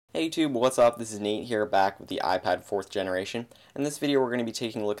Hey YouTube, what's up? This is Nate here, back with the iPad 4th generation. In this video we're going to be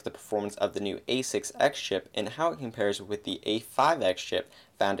taking a look at the performance of the new A6X chip and how it compares with the A5X chip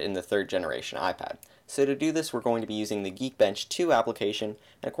found in the 3rd generation iPad. So to do this we're going to be using the Geekbench 2 application,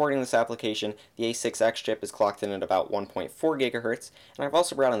 and according to this application the A6X chip is clocked in at about 1.4 GHz, and I've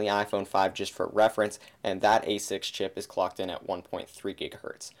also brought in the iPhone 5 just for reference, and that A6 chip is clocked in at 1.3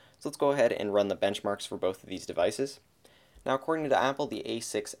 GHz. So let's go ahead and run the benchmarks for both of these devices. Now, according to Apple, the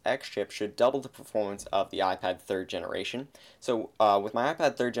A6X chip should double the performance of the iPad 3rd generation. So with my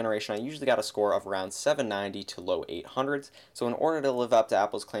iPad 3rd generation, I usually got a score of around 790 to low 800s. So in order to live up to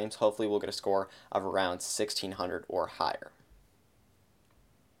Apple's claims, hopefully we'll get a score of around 1600 or higher.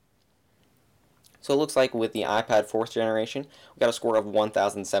 So it looks like with the iPad 4th generation, we got a score of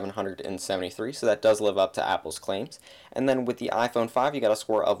 1,773, so that does live up to Apple's claims. And then with the iPhone 5, you got a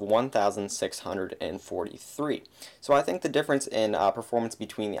score of 1,643. So I think the difference in performance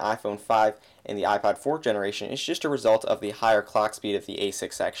between the iPhone 5 and the iPad 4th generation is just a result of the higher clock speed of the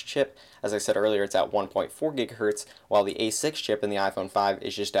A6X chip. As I said earlier, it's at 1.4 GHz, while the A6 chip in the iPhone 5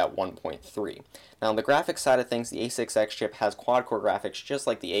 is just at 1.3. Now on the graphics side of things, the A6X chip has quad-core graphics just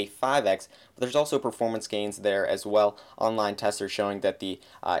like the A5X, but there's also performance gains there as well. Online tests are showing that the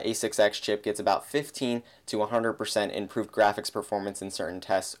A6X chip gets about 15 to 100% improved graphics performance in certain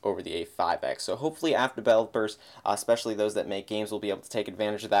tests over the A5X. So hopefully app developers, especially those that make games, will be able to take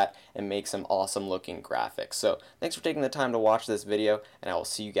advantage of that and make some awesome looking graphics. So thanks for taking the time to watch this video, and I will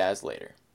see you guys later.